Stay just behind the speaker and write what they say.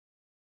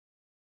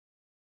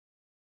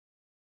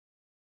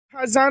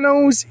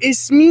Hazanos,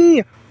 it's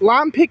me,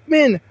 Lon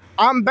Pikmin.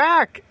 I'm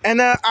back,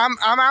 and I'm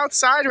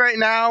outside right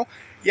now.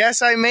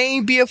 Yes, I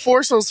may be a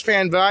Force Souls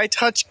fan, but I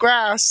touch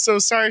grass, so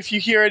sorry if you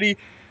hear any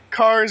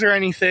cars or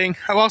anything.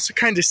 I'm also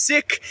kind of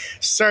sick,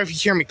 sorry if you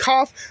hear me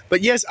cough.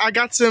 But yes, I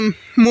got some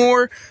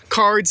more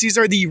cards. These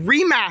are the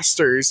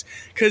remasters,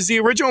 because the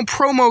original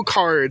promo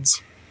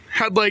cards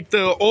had like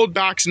the old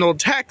backs and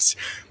old text,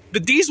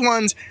 but these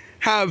ones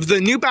have the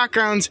new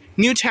backgrounds,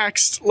 new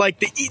text, like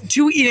the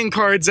two Eden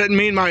cards that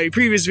made my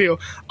previous video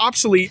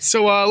obsolete.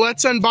 So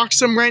let's unbox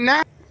them right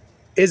now.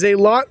 Is a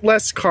lot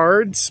less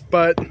cards,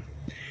 but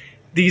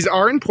these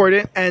are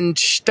important,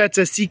 and that's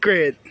a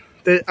secret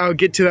that I'll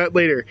get to that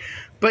later.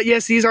 But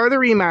yes, these are the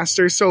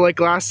remasters. So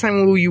like last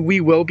time, we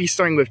will be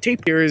starting with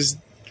tape.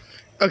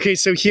 Okay,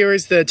 so here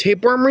is the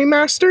Tapeworm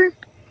remaster.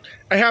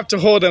 I have to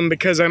hold them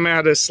because I'm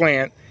at a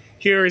slant.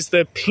 Here is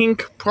the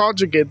Pink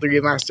Project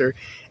remaster,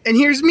 and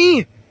here's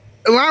me,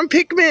 Lon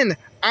Pikmin.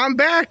 I'm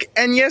back,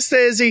 and yes, that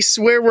is a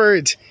swear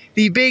word.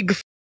 The big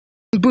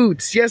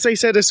boots. Yes, I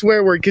said a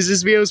swear word because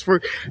this video is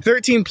for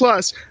 13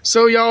 plus.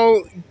 So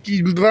y'all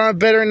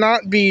better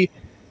not be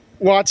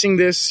watching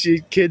this,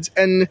 you kids.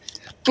 And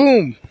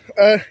boom.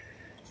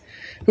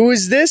 Who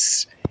is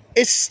this?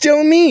 It's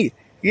still me.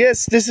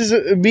 Yes, this is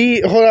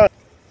me. Hold on.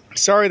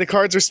 Sorry, the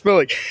cards are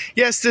spilling.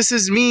 Yes, this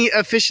is me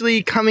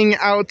officially coming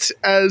out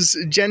as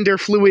gender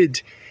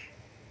fluid.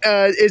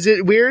 Is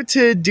it weird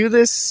to do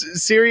this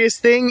serious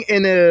thing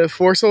in a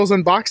Force Souls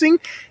unboxing?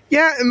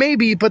 Yeah,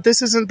 maybe, but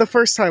this isn't the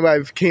first time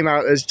I've came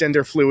out as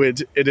gender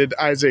fluid in an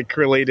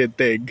Isaac-related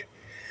thing.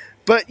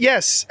 But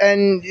yes,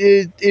 and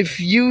if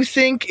you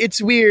think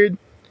it's weird,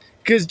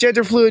 because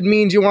gender fluid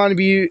means you want to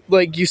be,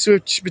 like, you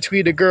switch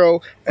between a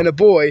girl and a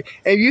boy,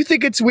 and if you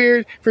think it's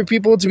weird for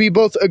people to be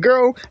both a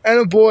girl and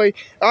a boy,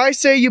 I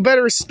say you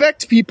better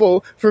respect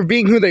people for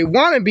being who they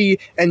want to be,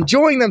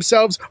 enjoying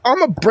themselves.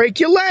 I'ma break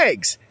your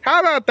legs. How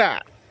about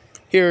that?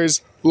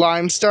 Here's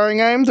Lime starring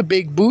him, the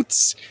big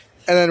boots,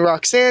 and then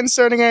Roxanne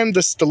starting him,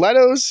 the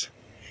stilettos.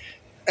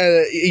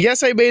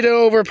 Yes, I made it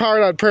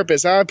overpowered on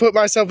purpose. I put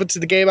myself into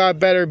the game, I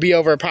better be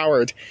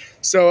overpowered.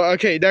 So,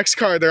 okay, next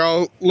card, they're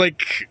all,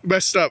 like,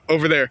 messed up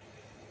over there.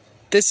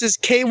 This is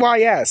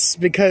KYS,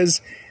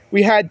 because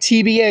we had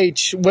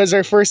TBH, was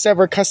our first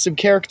ever custom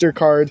character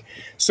card.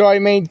 So I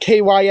made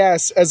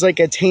KYS as, like,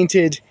 a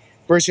tainted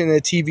version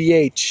of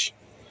TBH.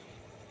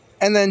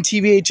 And then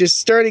TBH's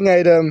starting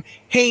item,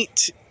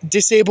 hate,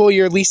 disable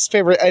your least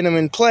favorite item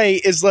in play,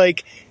 is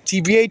like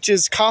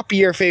TBH's copy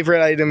your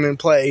favorite item in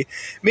play.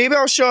 Maybe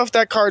I'll show off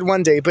that card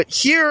one day, but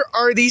here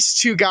are these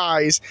two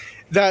guys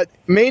that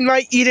made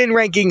my Eden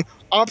ranking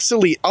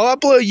obsolete. I'll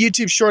upload a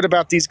YouTube short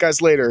about these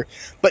guys later.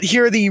 But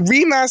here are the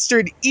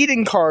remastered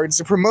Eden cards,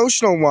 the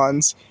promotional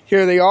ones.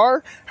 Here they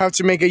are. Have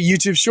to make a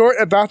YouTube short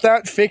about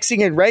that,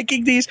 fixing and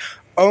ranking these.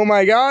 Oh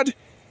my god.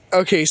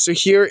 Okay, so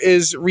here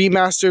is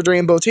remastered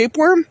Rainbow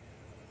Tapeworm.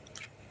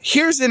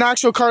 Here's an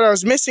actual card I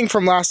was missing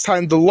from last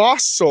time, the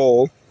Lost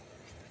Soul.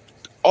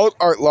 Alt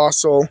Art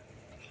Lost Soul.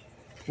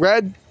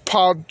 Red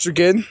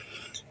Podrigan.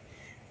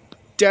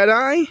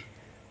 Deadeye.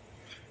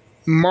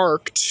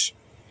 Marked.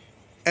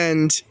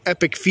 And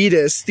Epic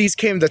Fetus. These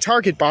came to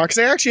Target Box.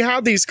 I actually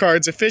have these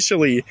cards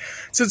officially.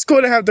 So it's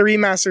cool to have the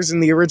remasters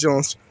and the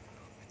originals.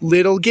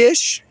 Little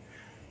Gish.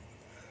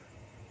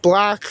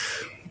 Black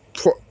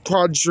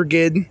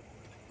Podrigan.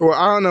 Well,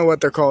 I don't know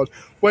what they're called.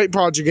 White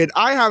Podrigan.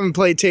 I haven't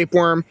played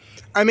Tapeworm.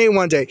 I may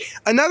one day.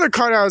 Another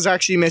card I was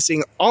actually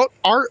missing. Alt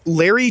Art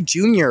Larry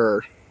Jr.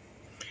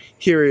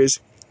 Here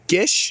is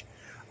Gish.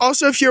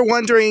 Also, if you're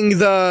wondering,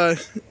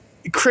 the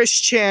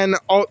Chris Chan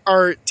Alt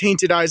Art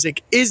Tainted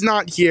Isaac is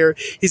not here.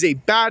 He's a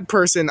bad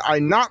person.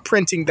 I'm not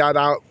printing that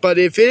out. But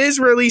if it is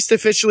released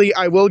officially,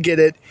 I will get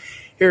it.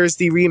 Here's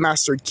the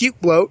remastered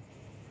Cute Bloat.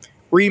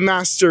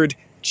 Remastered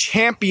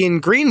Champion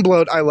Green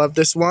Bloat. I love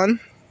this one.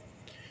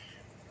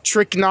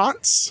 Trick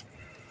Knots.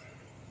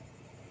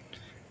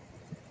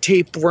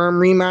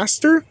 Tapeworm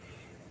remaster,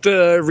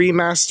 the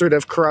remastered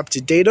of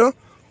Corrupted Data,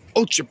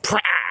 Ultra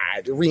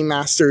Pride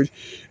remastered,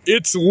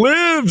 It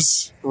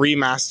Lives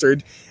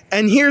remastered,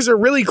 and here's a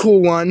really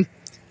cool one,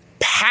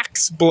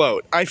 Pax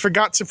Bloat. I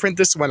forgot to print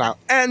this one out,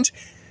 and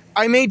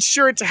I made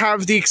sure to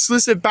have the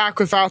exclusive back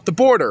without the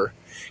border,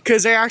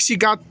 because I actually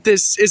got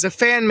this is a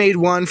fan-made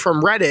one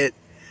from Reddit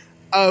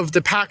of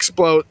the Pax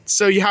Bloat,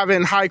 so you have it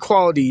in high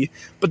quality,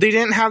 but they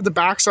didn't have the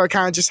back, so I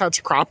kind of just had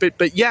to crop it.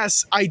 But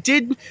yes, I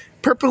did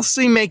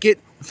purposely make it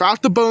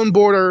without the bone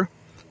border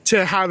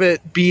to have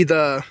it be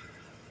the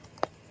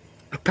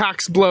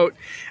Pax Bloat,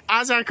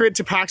 as accurate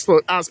to Pax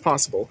Bloat as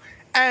possible.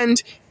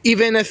 And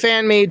even a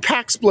fan-made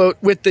Pax Bloat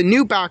with the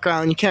new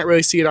background. You can't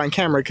really see it on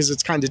camera because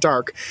it's kind of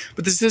dark,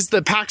 but this is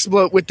the Pax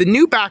Bloat with the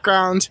new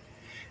background,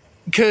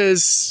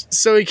 because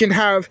so you can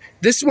have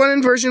this one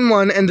in version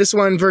 1 and this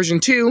one in version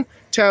 2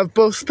 to have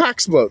both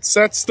Pax Bloats.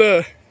 That's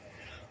the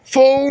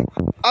full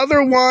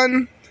other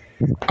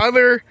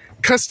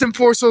custom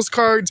Force Souls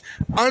cards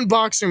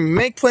unboxing,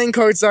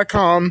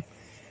 makeplayingcards.com.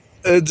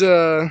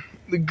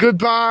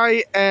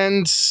 Goodbye,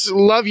 and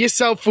love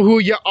yourself for who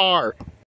you are.